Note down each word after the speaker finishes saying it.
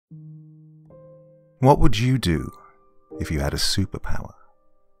What would you do if you had a superpower?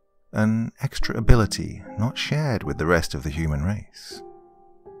 An extra ability not shared with the rest of the human race?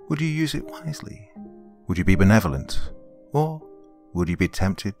 Would you use it wisely? Would you be benevolent? Or would you be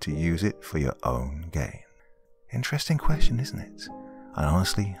tempted to use it for your own gain? Interesting question, isn't it? And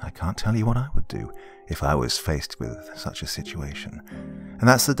honestly, I can't tell you what I would do if I was faced with such a situation. And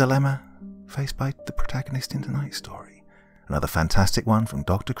that's the dilemma faced by the protagonist in tonight's story. Another fantastic one from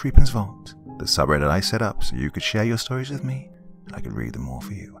Dr. Creepen's Vault, the subreddit I set up so you could share your stories with me and I could read them all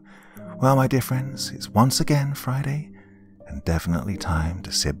for you. Well, my dear friends, it's once again Friday, and definitely time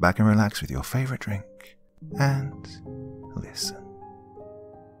to sit back and relax with your favorite drink and listen.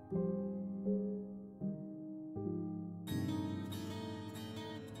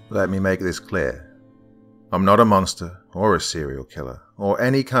 Let me make this clear. I'm not a monster or a serial killer or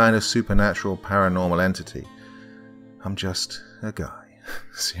any kind of supernatural paranormal entity. I'm just a guy.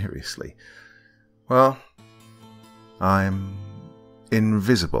 Seriously. Well, I'm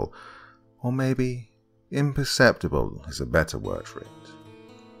invisible, or maybe imperceptible is a better word for it.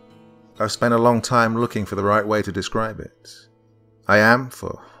 I've spent a long time looking for the right way to describe it. I am,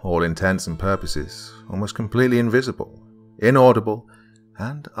 for all intents and purposes, almost completely invisible, inaudible,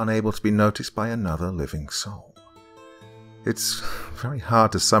 and unable to be noticed by another living soul. It's very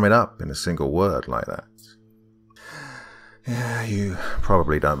hard to sum it up in a single word like that. Yeah, you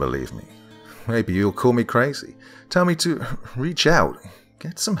probably don't believe me. Maybe you'll call me crazy. Tell me to reach out,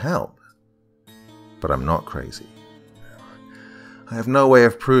 get some help. But I'm not crazy. I have no way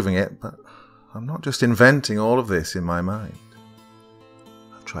of proving it, but I'm not just inventing all of this in my mind.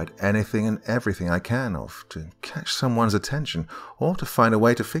 I've tried anything and everything I can of to catch someone's attention or to find a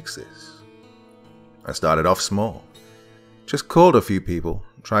way to fix this. I started off small. Just called a few people,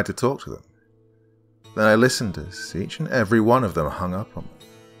 tried to talk to them. Then I listened as each and every one of them hung up on me.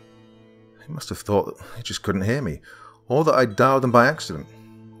 They must have thought that they just couldn't hear me, or that I'd dialed them by accident,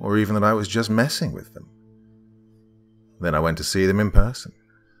 or even that I was just messing with them. Then I went to see them in person.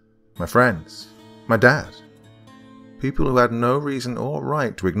 My friends, my dad. People who had no reason or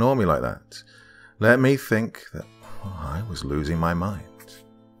right to ignore me like that. Let me think that I was losing my mind.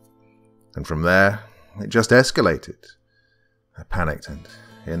 And from there, it just escalated. I panicked, and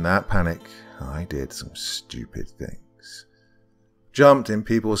in that panic, I did some stupid things. Jumped in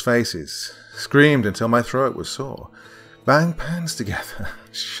people's faces, screamed until my throat was sore, banged pans together,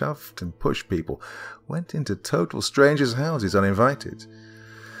 shoved and pushed people, went into total strangers' houses uninvited.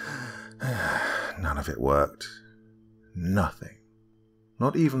 None of it worked. Nothing.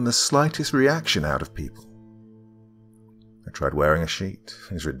 Not even the slightest reaction out of people. I tried wearing a sheet,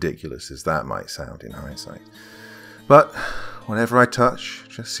 as ridiculous as that might sound in hindsight. But whatever I touch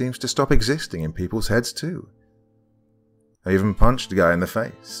just seems to stop existing in people's heads too. I even punched a guy in the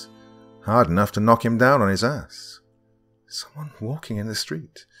face, hard enough to knock him down on his ass. Someone walking in the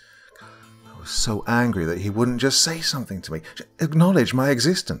street. I was so angry that he wouldn't just say something to me, acknowledge my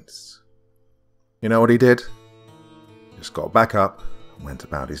existence. You know what he did? Just got back up and went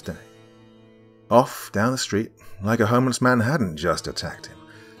about his day. Off down the street like a homeless man hadn't just attacked him.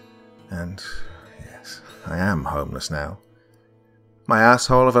 And yes, I am homeless now. My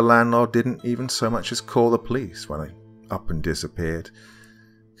asshole of a landlord didn't even so much as call the police when I up and disappeared.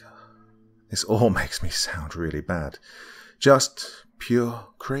 This all makes me sound really bad. Just pure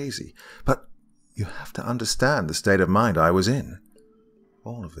crazy. But you have to understand the state of mind I was in.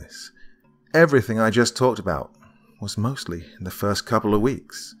 All of this, everything I just talked about, was mostly in the first couple of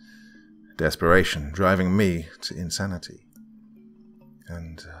weeks. Desperation driving me to insanity.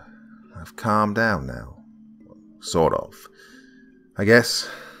 And I've calmed down now. Sort of. I guess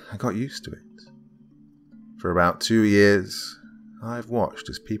I got used to it. For about 2 years, I've watched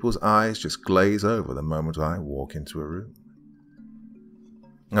as people's eyes just glaze over the moment I walk into a room.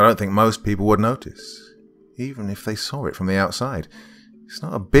 I don't think most people would notice, even if they saw it from the outside. It's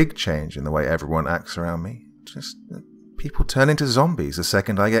not a big change in the way everyone acts around me, just that people turn into zombies the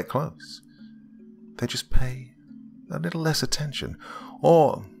second I get close. They just pay a little less attention,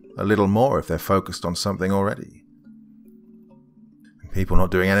 or a little more if they're focused on something already. And people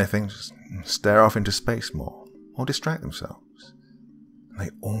not doing anything just stare off into space more, or distract themselves. They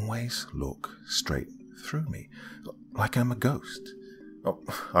always look straight through me, like I'm a ghost. Oh,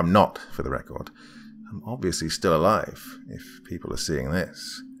 I'm not, for the record. I'm obviously still alive, if people are seeing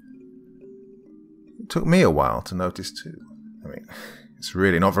this. It took me a while to notice too. I mean, it's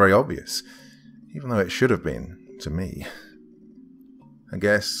really not very obvious, even though it should have been to me. I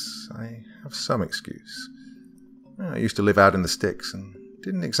guess I have some excuse. I used to live out in the sticks and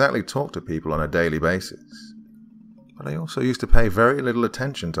didn't exactly talk to people on a daily basis. But I also used to pay very little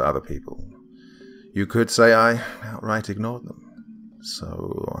attention to other people. You could say I outright ignored them,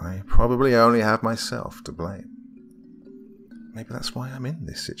 so I probably only have myself to blame. Maybe that's why I'm in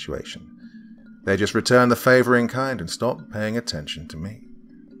this situation. They just return the favor in kind and stop paying attention to me.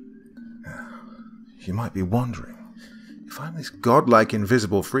 You might be wondering, if I'm this godlike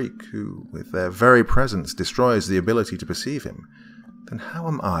invisible freak who, with their very presence, destroys the ability to perceive him, then how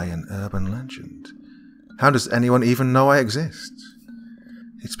am I an urban legend? How does anyone even know I exist?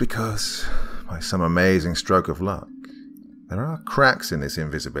 It's because, by some amazing stroke of luck, there are cracks in this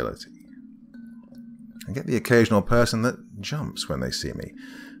invisibility. I get the occasional person that jumps when they see me,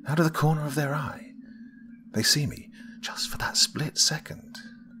 out of the corner of their eye. They see me, just for that split second.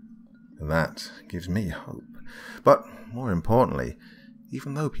 And that gives me hope. But, more importantly,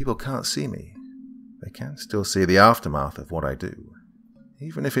 even though people can't see me, they can still see the aftermath of what I do,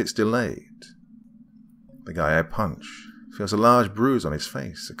 even if it's delayed. The guy I punch feels a large bruise on his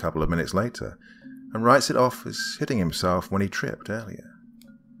face a couple of minutes later, and writes it off as hitting himself when he tripped earlier.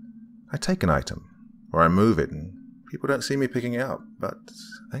 I take an item, or I move it, and people don't see me picking it up, but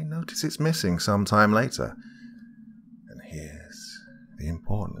they notice it's missing some time later. And here's the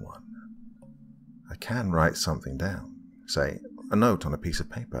important one. I can write something down, say a note on a piece of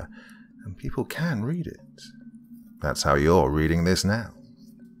paper, and people can read it. That's how you're reading this now.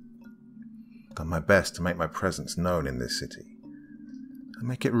 I've done my best to make my presence known in this city. I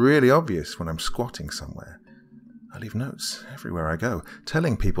make it really obvious when I'm squatting somewhere. I leave notes everywhere I go,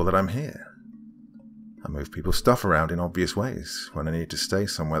 telling people that I'm here. I move people's stuff around in obvious ways when I need to stay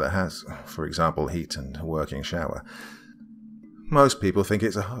somewhere that has, for example, heat and a working shower. Most people think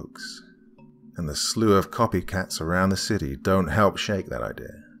it's a hoax, and the slew of copycats around the city don't help shake that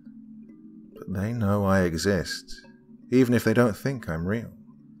idea. But they know I exist, even if they don't think I'm real.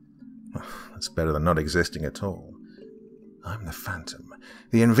 That's better than not existing at all. I'm the Phantom,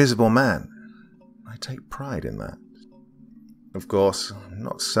 the Invisible Man. I take pride in that. Of course, I'm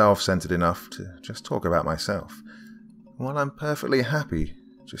not self-centered enough to just talk about myself. While I'm perfectly happy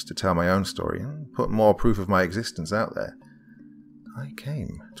just to tell my own story and put more proof of my existence out there, I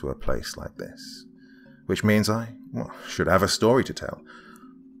came to a place like this, which means I should have a story to tell,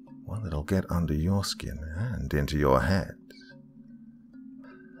 one that'll get under your skin and into your head.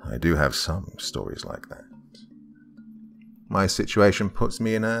 I do have some stories like that. My situation puts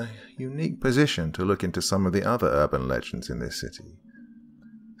me in a unique position to look into some of the other urban legends in this city.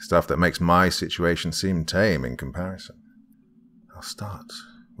 Stuff that makes my situation seem tame in comparison. I'll start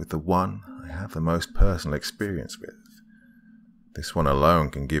with the one I have the most personal experience with. This one alone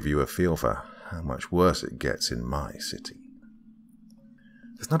can give you a feel for how much worse it gets in my city.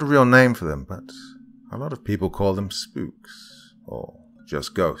 There's not a real name for them, but a lot of people call them spooks, or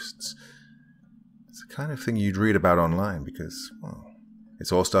just ghosts. It's the kind of thing you'd read about online because, well,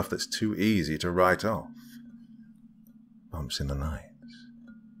 it's all stuff that's too easy to write off. Bumps in the night,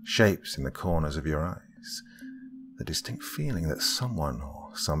 shapes in the corners of your eyes, the distinct feeling that someone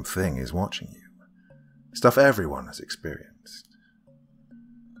or something is watching you. Stuff everyone has experienced.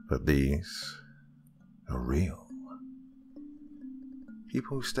 But these are real.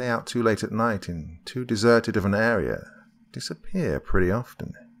 People who stay out too late at night in too deserted of an area disappear pretty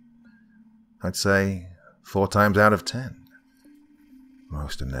often. I'd say 4 times out of 10.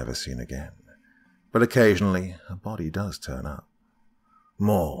 Most are never seen again, but occasionally a body does turn up,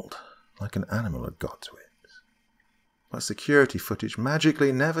 mauled like an animal had got to it. But security footage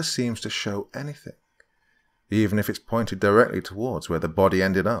magically never seems to show anything, even if it's pointed directly towards where the body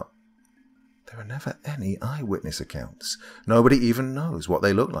ended up. There are never any eyewitness accounts. Nobody even knows what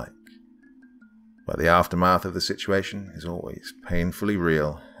they look like. But the aftermath of the situation is always painfully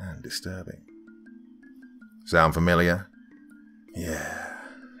real and disturbing. Sound familiar? Yeah,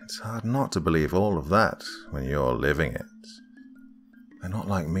 it's hard not to believe all of that when you're living it. They're not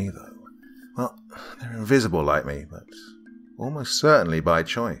like me, though. Well, they're invisible like me, but almost certainly by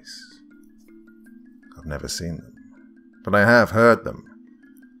choice. I've never seen them, but I have heard them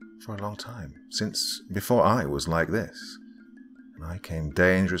for a long time, since before I was like this. And I came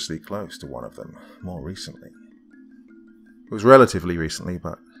dangerously close to one of them more recently. It was relatively recently,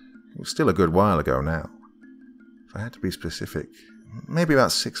 but it was still a good while ago now. If I had to be specific, maybe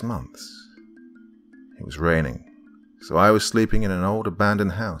about 6 months. It was raining, so I was sleeping in an old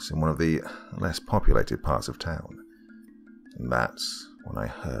abandoned house in one of the less populated parts of town. And that's when I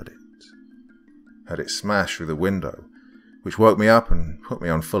heard it. Heard it smash through the window, which woke me up and put me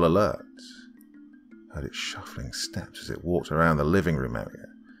on full alert. Heard its shuffling steps as it walked around the living room area.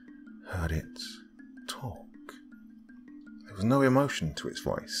 Heard it talk. There was no emotion to its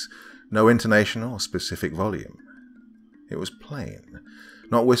voice, no intonation or specific volume. It was plain,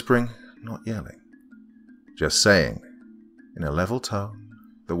 not whispering, not yelling. just saying, in a level tone,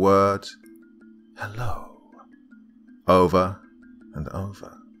 the word hello, over and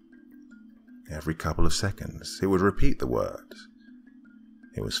over. Every couple of seconds, it would repeat the word.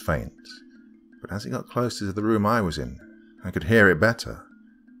 It was faint, but as it got closer to the room I was in, I could hear it better,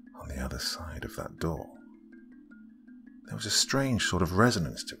 on the other side of that door. There was a strange sort of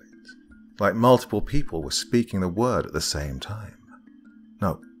resonance to it, like multiple people were speaking the word at the same time.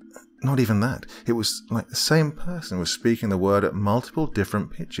 No, not even that. It was like the same person was speaking the word at multiple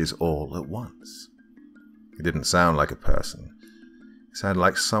different pitches all at once. It didn't sound like a person. It sounded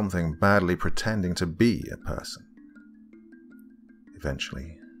like something badly pretending to be a person.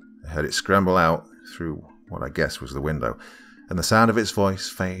 Eventually, I heard it scramble out through what I guess was the window, and the sound of its voice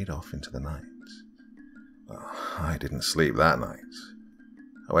fade off into the night. Well, I didn't sleep that night.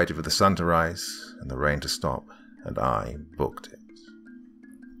 I waited for the sun to rise and the rain to stop, and I booked it.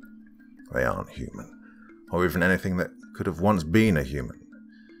 They aren't human, or even anything that could have once been a human.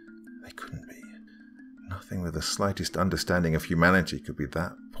 They couldn't be. Nothing with the slightest understanding of humanity could be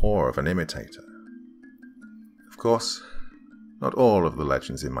that poor of an imitator. Of course, not all of the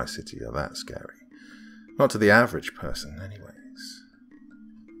legends in my city are that scary. Not to the average person, anyways.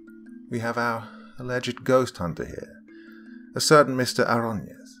 We have our alleged ghost hunter here, a certain Mr.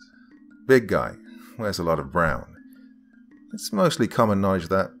 Aroñez. Big guy, wears a lot of brown. It's mostly common knowledge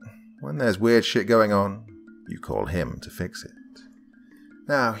that when there's weird shit going on, you call him to fix it.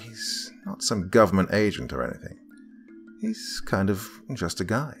 Now, he's not some government agent or anything. He's kind of just a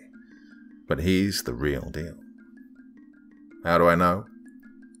guy. But he's the real deal. How do I know?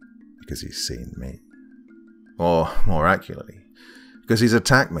 Because he's seen me. Or, more accurately, because he's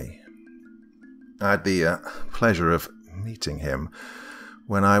attacked me. I had the pleasure of meeting him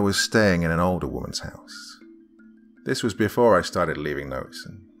when I was staying in an older woman's house. This was before I started leaving notes,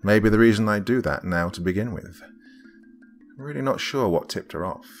 and maybe the reason I do that now to begin with. I'm really not sure what tipped her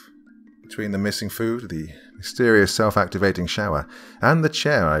off. Between the missing food, the mysterious self-activating shower, and the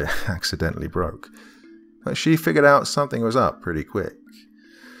chair I accidentally broke. But she figured out something was up pretty quick.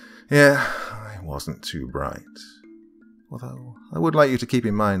 Yeah, I wasn't too bright. Although, I would like you to keep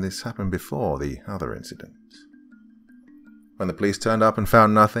in mind this happened before the other incident. When the police turned up and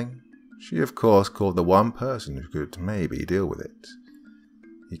found nothing, she of course called the one person who could maybe deal with it.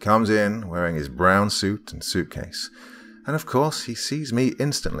 He comes in wearing his brown suit and suitcase, and of course he sees me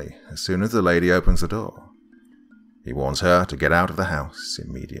instantly as soon as the lady opens the door. He warns her to get out of the house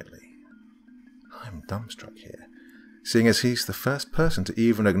immediately. I'm dumbstruck here, seeing as he's the first person to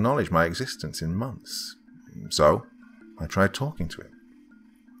even acknowledge my existence in months. So, I tried talking to him.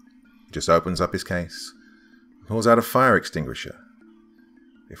 He just opens up his case, pulls out a fire extinguisher.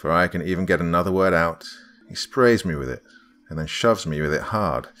 Before I can even get another word out, he sprays me with it, and then shoves me with it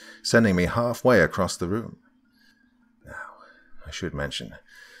hard, sending me halfway across the room. Now, I should mention,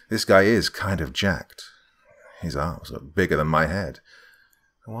 this guy is kind of jacked. His arms are bigger than my head,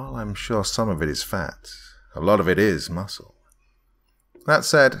 and while I'm sure some of it is fat, a lot of it is muscle. That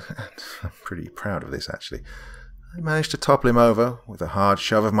said, and I'm pretty proud of this actually, I managed to topple him over with a hard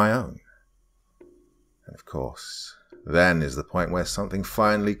shove of my own. And of course, then is the point where something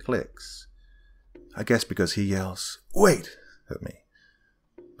finally clicks. I guess because he yells, "Wait!" at me.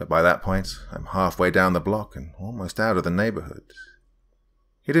 But by that point, I'm halfway down the block and almost out of the neighborhood.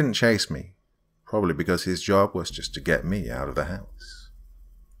 He didn't chase me, probably because his job was just to get me out of the house.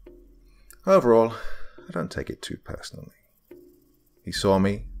 Overall, I don't take it too personally. He saw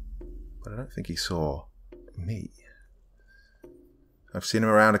me, but I don't think he saw me. I've seen him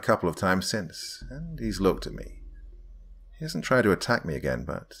around a couple of times since, and he's looked at me. He hasn't tried to attack me again,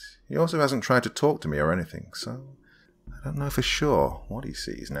 but he also hasn't tried to talk to me or anything, so I don't know for sure what he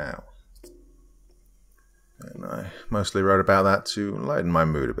sees now. And I mostly wrote about that to lighten my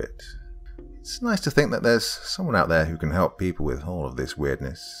mood a bit. It's nice to think that there's someone out there who can help people with all of this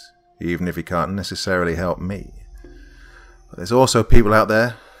weirdness, even if he can't necessarily help me. But there's also people out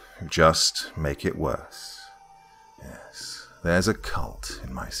there who just make it worse. Yes, there's a cult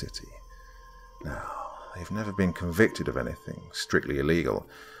in my city. Now, they've never been convicted of anything strictly illegal,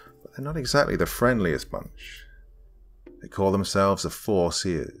 but they're not exactly the friendliest bunch. They call themselves the Four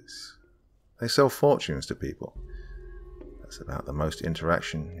Seers. They sell fortunes to people. That's about the most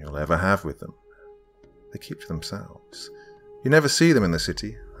interaction you'll ever have with them. They keep to themselves. You never see them in the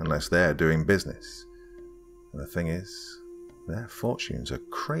city unless they're doing business. And the thing is, their fortunes are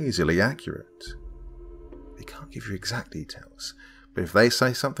crazily accurate. They can't give you exact details, but if they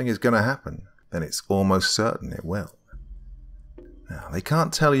say something is going to happen, then it's almost certain it will. Now, they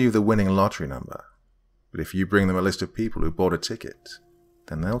can't tell you the winning lottery number, but if you bring them a list of people who bought a ticket,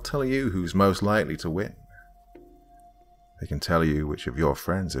 then they'll tell you who's most likely to win. They can tell you which of your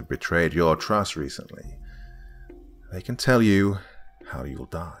friends have betrayed your trust recently. They can tell you how you'll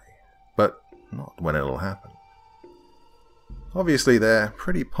die, but not when it'll happen. Obviously, they're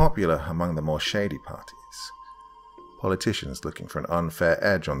pretty popular among the more shady parties. Politicians looking for an unfair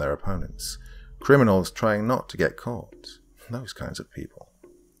edge on their opponents. Criminals trying not to get caught. Those kinds of people.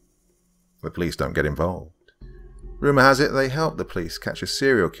 The police don't get involved. Rumor has it they helped the police catch a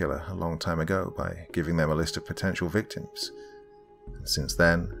serial killer a long time ago by giving them a list of potential victims. And since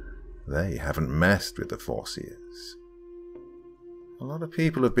then, they haven't messed with the Foreseers. A lot of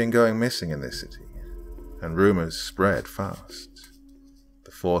people have been going missing in this city, and rumors spread fast.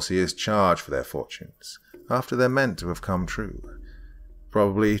 The Foreseers charge for their fortunes after they're meant to have come true,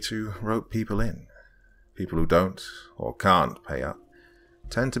 probably to rope people in. People who don't or can't pay up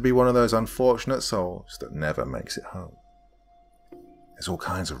tend to be one of those unfortunate souls that never makes it home. There's all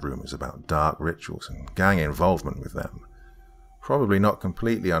kinds of rumors about dark rituals and gang involvement with them, probably not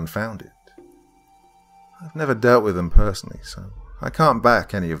completely unfounded. I've never dealt with them personally, so I can't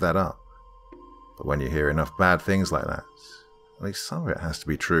back any of that up. But when you hear enough bad things like that, at least some of it has to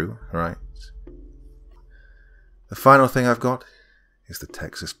be true, right? The final thing I've got is the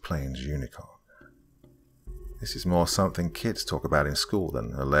Texas Plains unicorn. This is more something kids talk about in school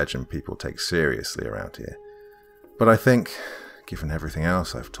than a legend people take seriously around here. But I think, given everything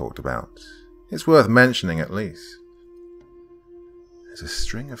else I've talked about, it's worth mentioning at least. There's a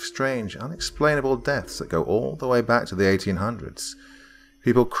string of strange, unexplainable deaths that go all the way back to the 1800s.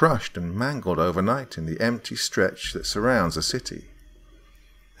 People crushed and mangled overnight in the empty stretch that surrounds the city.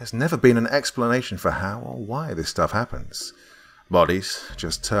 There's never been an explanation for how or why this stuff happens. Bodies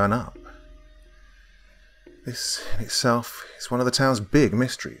just turn up. This in itself is one of the town's big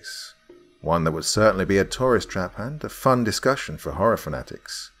mysteries. One that would certainly be a tourist trap and a fun discussion for horror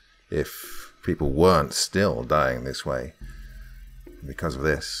fanatics, if people weren't still dying this way. Because of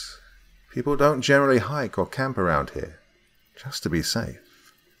this, people don't generally hike or camp around here, just to be safe.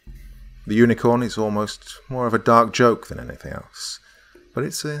 The unicorn is almost more of a dark joke than anything else, but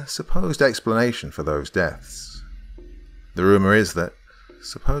it's a supposed explanation for those deaths. The rumor is that,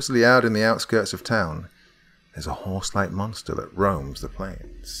 supposedly out in the outskirts of town, there's a horse-like monster that roams the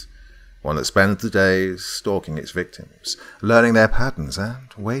plains. One that spends the days stalking its victims, learning their patterns and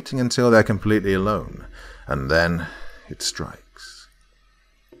waiting until they're completely alone, and then it strikes.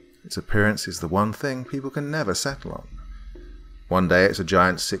 Its appearance is the one thing people can never settle on. One day it's a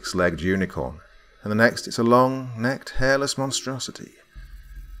giant six-legged unicorn, and the next it's a long-necked, hairless monstrosity.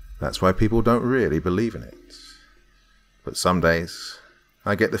 That's why people don't really believe in it. But some days,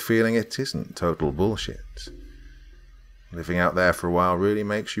 I get the feeling it isn't total bullshit. Living out there for a while really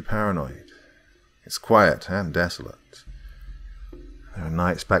makes you paranoid. It's quiet and desolate. There were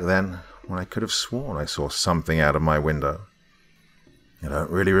nights back then when I could have sworn I saw something out of my window. I don't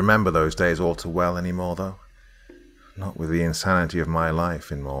really remember those days all too well anymore, though. Not with the insanity of my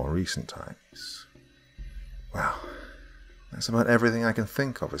life in more recent times. Well, that's about everything I can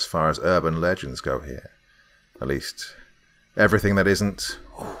think of as far as urban legends go here. At least, everything that isn't,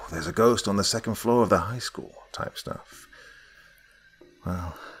 oh, there's a ghost on the second floor of the high school type stuff.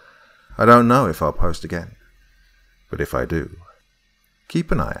 Well, I don't know if I'll post again. But if I do, keep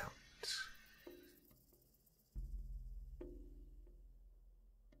an eye out.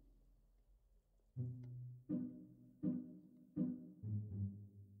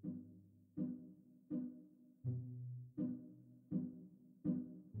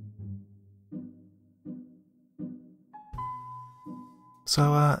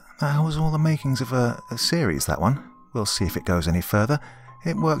 So, that was all the makings of a series, that one. We'll see if it goes any further.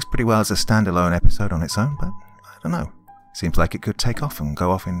 It works pretty well as a standalone episode on its own, but I don't know. Seems like it could take off and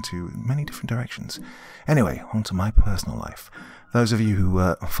go off into many different directions. Anyway, on to my personal life. Those of you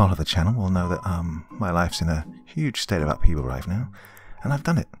who follow the channel will know that my life's in a huge state of upheaval right now, and I've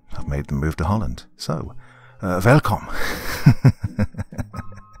done it. I've made the move to Holland. So, welcome.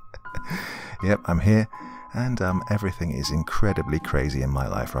 Yep, I'm here. And everything is incredibly crazy in my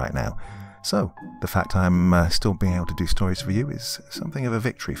life right now. So, the fact I'm still being able to do stories for you is something of a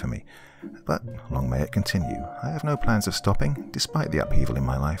victory for me. But long may it continue. I have no plans of stopping, despite the upheaval in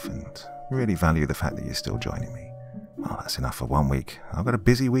my life, and really value the fact that you're still joining me. Well, that's enough for 1 week. I've got a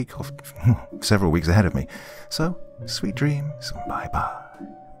busy week of several weeks ahead of me. So, sweet dreams, bye-bye.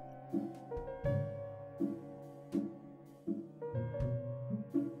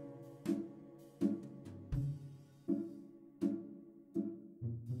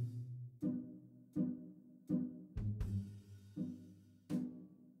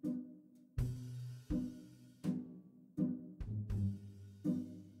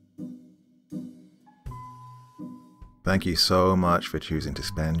 Thank you so much for choosing to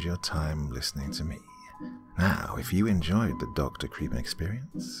spend your time listening to me. Now, if you enjoyed the Dr. Creepen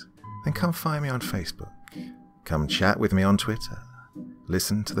experience, then come find me on Facebook. Come chat with me on Twitter.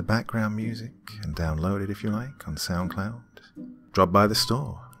 Listen to the background music and download it if you like on SoundCloud. Drop by the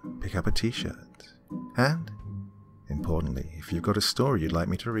store, pick up a t-shirt. And, importantly, if you've got a story you'd like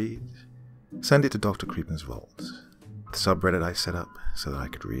me to read, send it to Dr. Creepen's Vault, the subreddit I set up so that I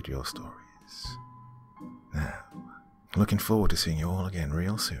could read your stories. Now, looking forward to seeing you all again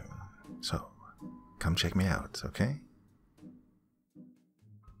real soon. So, come check me out, okay?